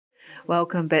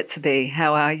Welcome, Betsabe.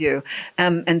 How are you?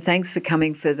 And thanks for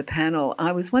coming for the panel.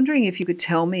 I was wondering if you could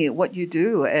tell me what you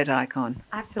do at AIKON.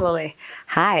 Absolutely.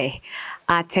 Hi.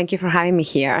 Thank you for having me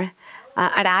here.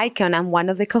 At AIKON, I'm one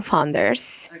of the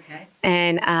co-founders. Okay.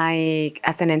 And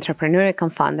as an entrepreneur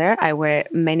co-founder, I wear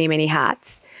many, many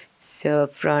hats. So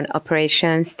from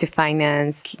operations to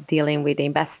finance, dealing with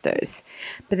investors.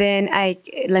 But then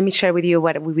let me share with you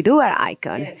what we do at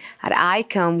AIKON. Yes. At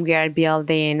AIKON, we are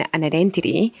building an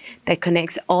identity that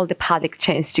connects all the public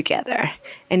chains together.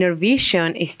 And our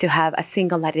vision is to have a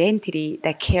single identity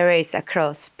that carries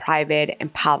across private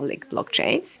and public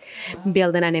blockchains,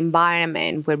 building an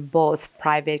environment where both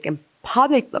private and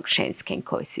public blockchains can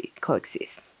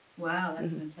coexist. Wow,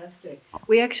 that's fantastic.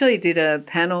 We actually did a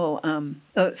panel,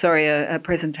 a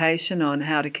presentation on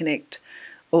how to connect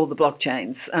all the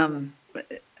blockchains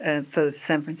for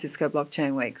San Francisco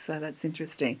Blockchain Week. So that's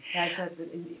interesting. That's a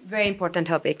very important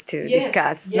topic to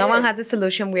discuss. Yeah. No one has a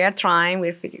solution. We are trying.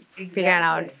 We're figuring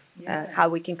out how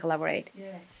we can collaborate.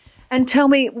 Yeah. And tell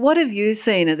me, what have you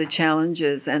seen are the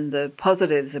challenges and the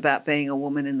positives about being a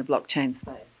woman in the blockchain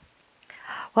space?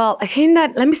 Well, I think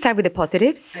that, let me start with the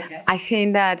positives. Okay. I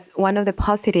think that one of the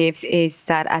positives is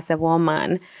that as a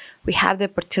woman, we have the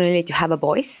opportunity to have a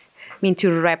voice,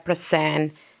 to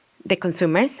represent the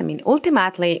consumers.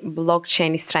 Ultimately,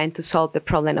 blockchain is trying to solve the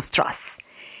problem of trust.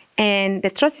 And the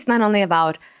trust is not only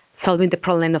about solving the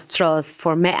problem of trust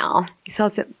for male, it's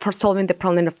also for solving the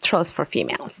problem of trust for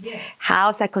females. Yes. How,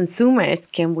 as a consumers,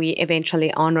 can we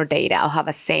eventually own our data or have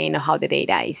a say in how the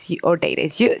data is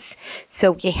used?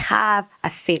 So we have a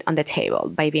seat on the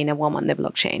table by being a woman on the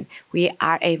blockchain. We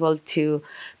are able to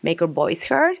make our voice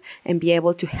heard and be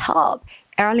able to help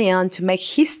early on to make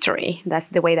history. That's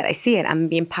the way that I see it. I'm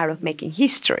being part of making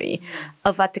history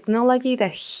of a technology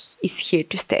that is here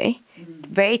to stay.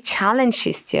 Very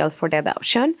challenging still for the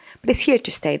adoption, but it's here to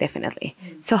stay definitely.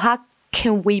 So how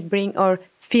can we bring our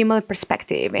female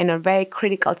perspective and our very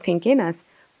critical thinking, as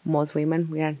most women,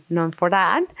 we are known for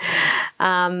that,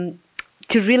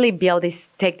 to really build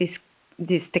take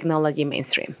this technology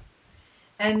mainstream?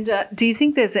 And do you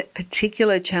think there's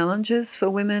particular challenges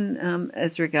for women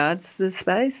as regards the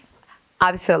space?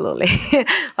 Absolutely.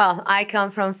 Well, I come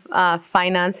from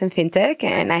finance and FinTech,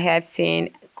 and I have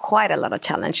seen quite a lot of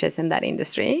challenges in that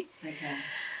industry. Okay.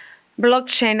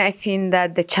 Blockchain, I think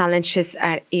that the challenges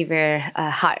are even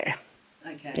higher.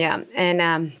 Okay. Yeah,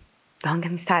 and don't get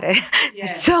me started. Yeah.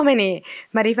 There's so many.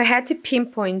 But if I had to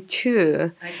pinpoint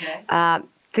two, Okay.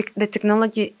 the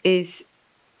technology is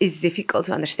difficult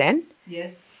to understand.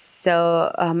 Yes.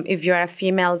 So if you're a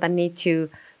female that need to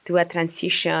do a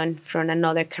transition from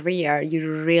another career, you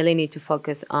really need to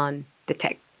focus on the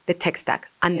tech stack.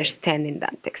 Understanding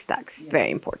that tech stack is very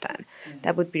important. Yeah.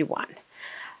 That would be one.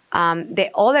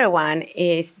 The other one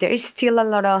is there is still a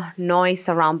lot of noise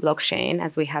around blockchain,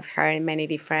 as we have heard in many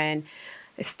different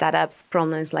startups,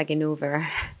 problems like in Uber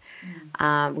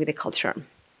with the culture.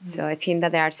 So I think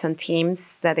that there are some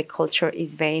teams that the culture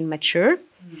is very immature.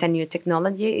 It's a new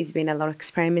technology. It's been a lot of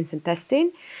experiments and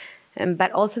testing.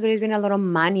 But also there has been a lot of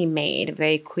money made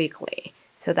very quickly.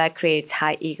 So that creates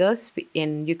high egos.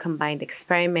 And you combine the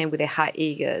experiment with the high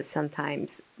egos.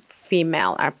 Sometimes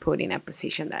female are put in a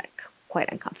position that are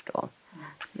quite uncomfortable.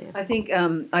 Yeah. I think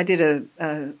I did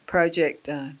a project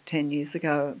 10 years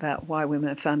ago about why women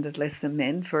are funded less than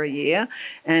men for a year.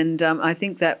 And I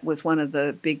think that was one of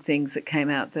the big things that came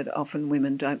out, that often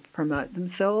women don't promote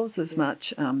themselves as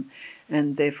much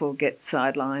and therefore get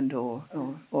sidelined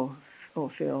or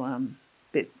feel a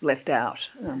bit left out.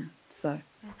 So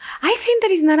I think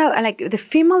that is not like the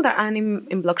female that are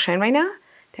in blockchain right now.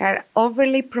 They are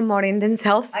overly promoting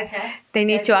themselves. okay, They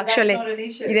need to actually. That's not an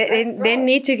issue. They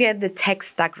need to get the tech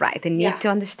stack right. They need to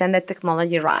understand the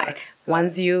technology right.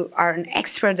 Once you are an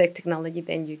expert at technology,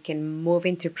 then you can move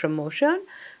into promotion.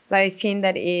 But I think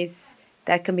that is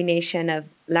that combination of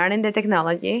learning the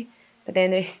technology, but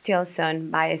then there's still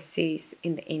some biases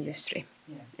in the industry,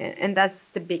 and that's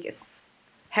the biggest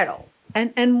hurdle.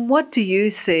 And what do you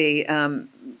see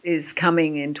is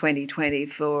coming in 2020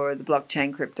 for the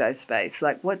blockchain crypto space?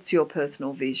 Like, what's your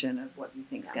personal vision of what you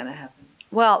think is going to happen?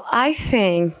 Well, I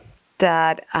think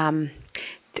that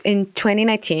in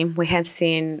 2019, we have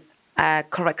seen a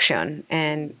correction,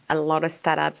 and a lot of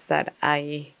startups that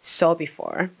I saw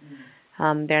before,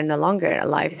 they're no longer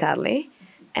alive, sadly.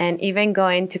 And even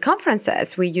going to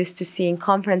conferences, we used to see in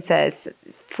conferences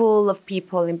full of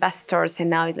people, investors, and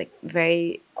now it's like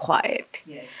very quiet.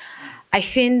 Yes. I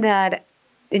think that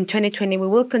in 2020, we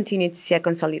will continue to see a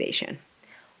consolidation.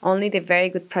 Only the very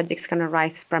good projects can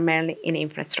arise primarily in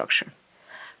infrastructure.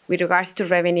 With regards to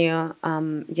revenue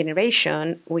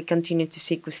generation, we continue to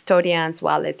see custodians,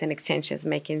 wallets, and exchanges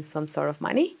making some sort of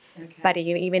money. Okay. But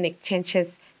even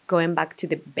exchanges going back to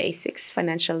the basics,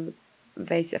 financial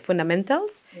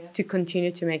fundamentals, to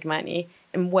continue to make money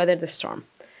and weather the storm.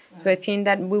 Right. So I think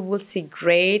that we will see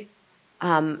great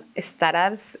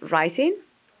startups rising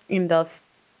in those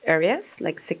areas,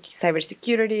 like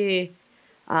cybersecurity,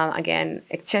 again,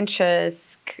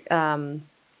 exchanges,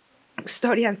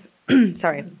 custodians,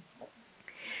 sorry.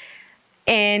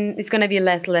 And it's going to be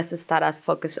less startups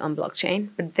focused on blockchain.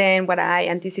 But then what I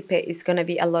anticipate is going to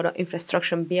be a lot of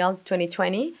infrastructure built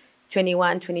 2020,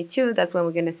 21, 22. That's when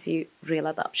we're going to see real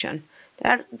adoption.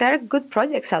 There are good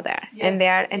projects out there. And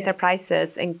there are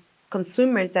enterprises and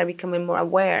consumers that are becoming more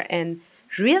aware and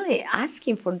really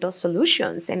asking for those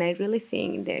solutions. And I really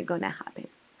think they're going to happen.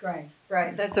 Great.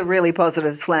 That's a really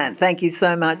positive slant. Thank you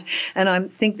so much. And I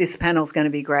think this panel is going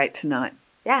to be great tonight.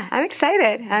 Yeah, I'm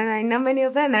excited. And I know many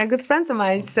of them. They're good friends of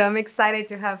mine. So I'm excited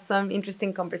to have some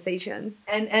interesting conversations.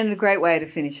 And a great way to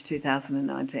finish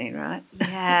 2019, right?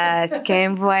 Yes,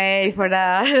 can't wait for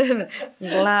that.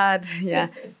 Glad. Yeah.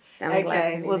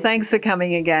 Okay. Well, thanks for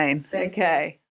coming again. Okay.